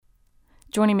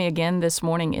Joining me again this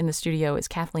morning in the studio is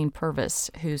Kathleen Purvis,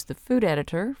 who's the food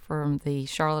editor from the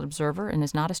Charlotte Observer and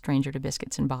is not a stranger to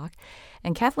biscuits and Bach.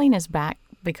 And Kathleen is back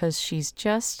because she's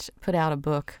just put out a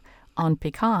book on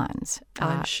pecans.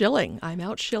 I'm shilling. I'm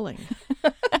out shilling.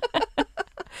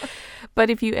 But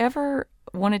if you ever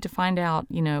wanted to find out,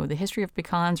 the history of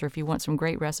pecans, or if you want some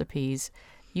great recipes,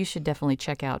 you should definitely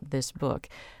check out this book.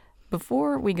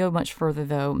 Before we go much further,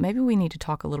 though, maybe we need to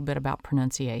talk a little bit about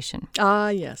pronunciation.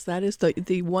 Yes, that is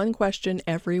the one question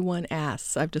everyone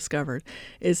asks, I've discovered.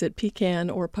 Is it pecan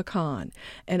or pecan?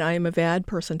 And I am a bad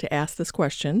person to ask this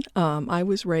question. I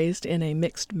was raised in a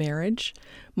mixed marriage.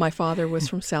 My father was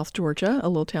from South Georgia, a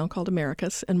little town called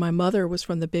Americus, and my mother was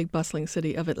from the big bustling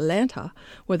city of Atlanta,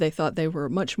 where they thought they were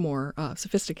much more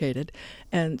sophisticated.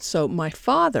 And so my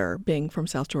father, being from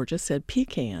South Georgia, said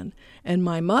pecan, and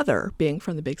my mother, being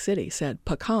from the big city, said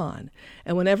pecan.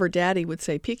 And whenever Daddy would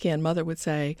say pecan, Mother would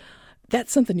say,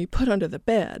 "That's something you put under the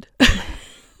bed."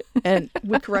 And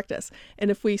would correct us. And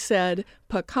if we said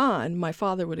pecan, my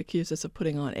father would accuse us of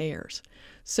putting on airs.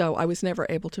 So I was never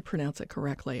able to pronounce it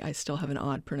correctly. I still have an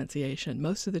odd pronunciation.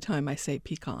 Most of the time I say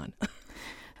pecan.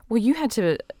 Well, you had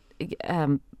to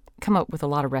come up with a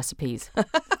lot of recipes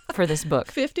for this book.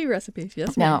 50 recipes,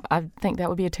 yes, Now, I think that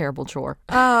would be a terrible chore.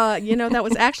 That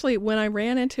was actually when I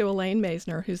ran into Elaine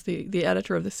Maisner, who's the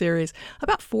editor of the series,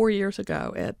 about 4 years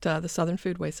ago at the Southern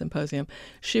Foodway Symposium.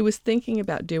 She was thinking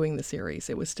about doing the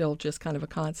series. It was still just kind of a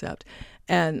concept.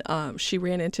 And she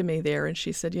ran into me there and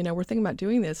she said, we're thinking about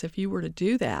doing this. If you were to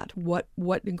do that,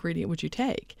 what ingredient would you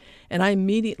take? And I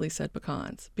immediately said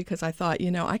pecans because I thought,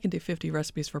 I can do 50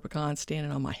 recipes for pecans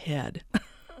standing on my head.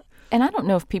 And I don't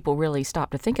know if people really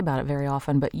stop to think about it very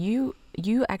often, but you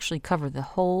actually cover the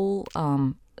whole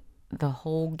gamut. The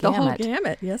whole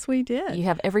gamut. Yes, we did. You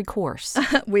have every course.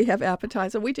 We have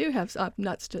appetizer. We do have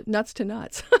nuts to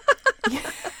nuts.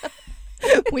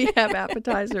 We have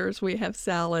appetizers, we have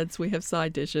salads, we have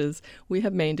side dishes, we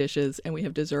have main dishes, and we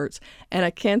have desserts. And I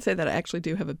can say that I actually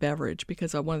do have a beverage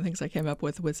because one of the things I came up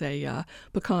with was a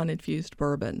pecan-infused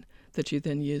bourbon that you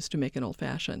then use to make an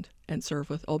old-fashioned and serve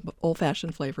with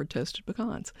old-fashioned flavored toasted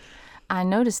pecans. I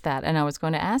noticed that, and I was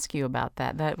going to ask you about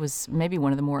that. That was maybe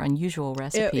one of the more unusual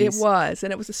recipes. It was,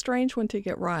 and it was a strange one to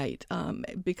get right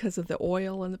because of the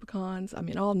oil in the pecans. I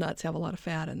mean, all nuts have a lot of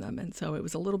fat in them, and so it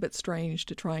was a little bit strange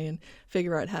to try and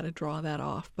figure out how to draw that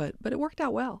off. But it worked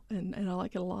out well, and I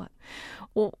like it a lot.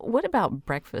 Well, what about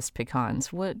breakfast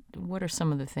pecans? What are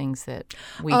some of the things that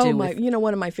we do with?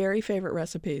 One of my very favorite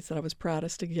recipes that I was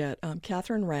proudest to get,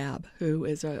 Catherine Rabb, who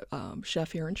is a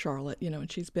chef here in Charlotte, and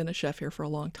she's been a chef here for a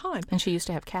long time. And she used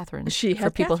to have Catherine's. She had for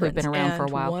people who've been around and for a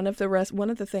while. One of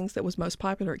the things that was most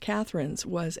popular at Catherine's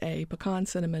was a pecan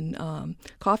cinnamon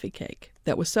coffee cake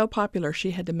that was so popular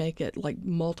she had to make it like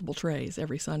multiple trays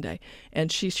every Sunday,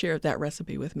 and she shared that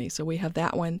recipe with me. So we have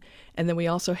that one, and then we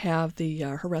also have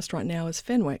her restaurant now is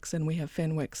Fenwick's, and we have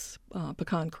Fenwick's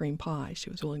pecan cream pie.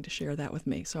 She was willing to share that with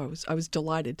me, so I was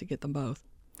delighted to get them both.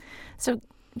 So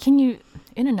can you,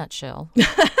 in a nutshell?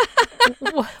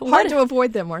 Hard to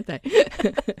avoid them, aren't they?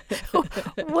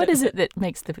 What is it that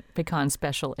makes the pecan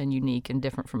special and unique and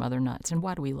different from other nuts, and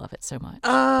why do we love it so much?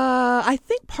 I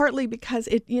think partly because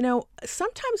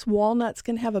sometimes walnuts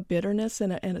can have a bitterness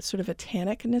and a sort of a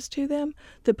tannicness to them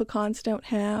that pecans don't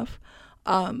have.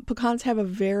 Pecans have a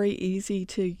very easy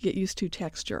to get used to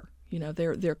texture.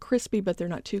 They're crispy, but they're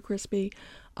not too crispy.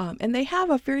 And they have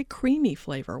a very creamy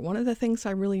flavor. One of the things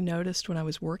I really noticed when I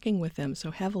was working with them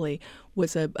so heavily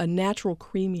was a natural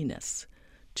creaminess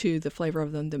to the flavor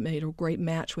of them that made a great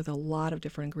match with a lot of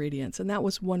different ingredients. And that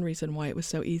was one reason why it was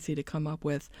so easy to come up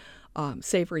with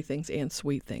savory things and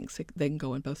sweet things. They can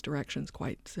go in both directions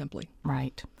quite simply.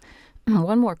 Right.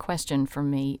 One more question from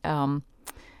me. I'm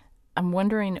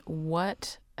wondering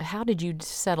how did you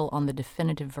settle on the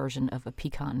definitive version of a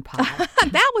pecan pie?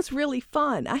 That was really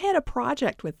fun. I had a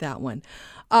project with that one.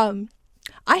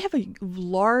 I have a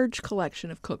large collection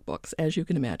of cookbooks, as you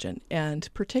can imagine, and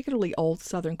particularly old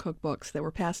Southern cookbooks that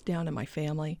were passed down in my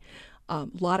family. A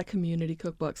lot of community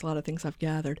cookbooks, a lot of things I've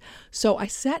gathered. So I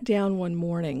sat down one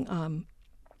morning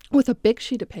with a big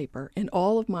sheet of paper and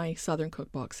all of my Southern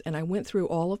cookbooks, and I went through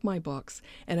all of my books,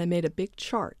 and I made a big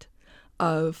chart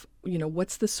of,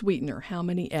 what's the sweetener, how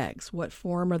many eggs, what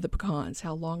form are the pecans,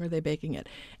 how long are they baking it.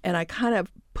 And I kind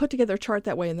of put together a chart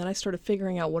that way, and then I started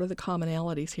figuring out what are the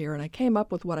commonalities here, and I came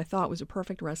up with what I thought was a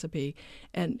perfect recipe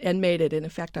and made it. And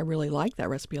in fact, I really liked that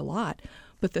recipe a lot.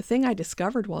 But the thing I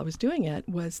discovered while I was doing it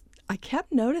was I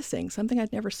kept noticing something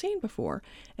I'd never seen before.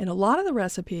 In a lot of the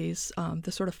recipes,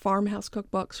 the sort of farmhouse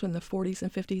cookbooks from the 40s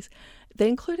and 50s, they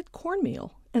included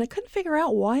cornmeal. And I couldn't figure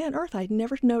out why on earth I'd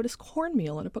never noticed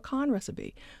cornmeal in a pecan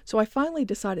recipe. So I finally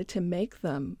decided to make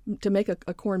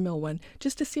a cornmeal one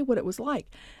just to see what it was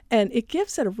like. And it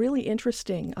gives it a really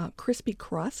interesting crispy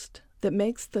crust that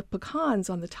makes the pecans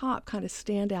on the top kind of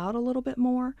stand out a little bit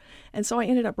more. And so I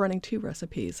ended up running 2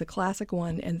 recipes, the classic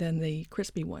one and then the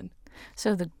crispy one.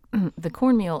 So the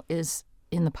cornmeal is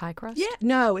in the pie crust? Yeah,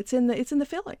 no, it's in the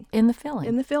filling. In the filling.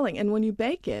 In the filling. And when you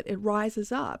bake it, it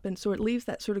rises up. And so it leaves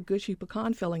that sort of gushy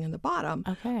pecan filling in the bottom.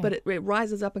 Okay. But it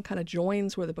rises up and kind of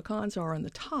joins where the pecans are on the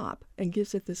top and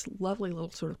gives it this lovely little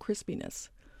sort of crispiness.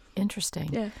 Interesting.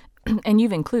 Yeah. And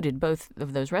you've included both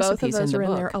of those recipes both of those in the are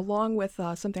book. in there, along with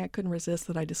something I couldn't resist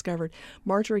that I discovered.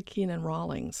 Marjorie Keenan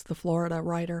Rawlings, the Florida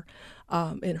writer,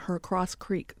 in her Cross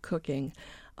Creek cooking,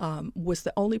 was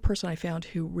the only person I found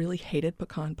who really hated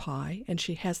pecan pie. And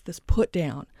she has this put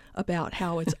down about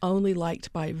how it's only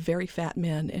liked by very fat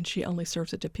men, and she only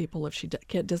serves it to people if she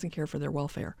doesn't care for their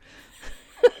welfare.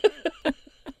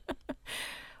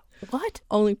 What?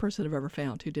 Only person I've ever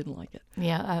found who didn't like it.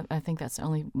 Yeah, I think that's the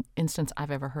only instance I've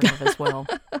ever heard of as well.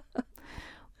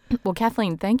 Well,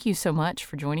 Kathleen, thank you so much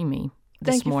for joining me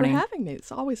this morning. Thank you for having me.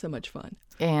 It's always so much fun.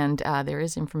 And there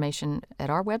is information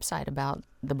at our website about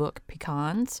the book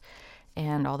Pecans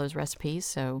and all those recipes,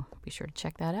 so be sure to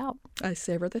check that out. I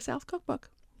Savor the South cookbook.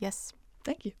 Yes.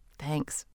 Thank you. Thanks.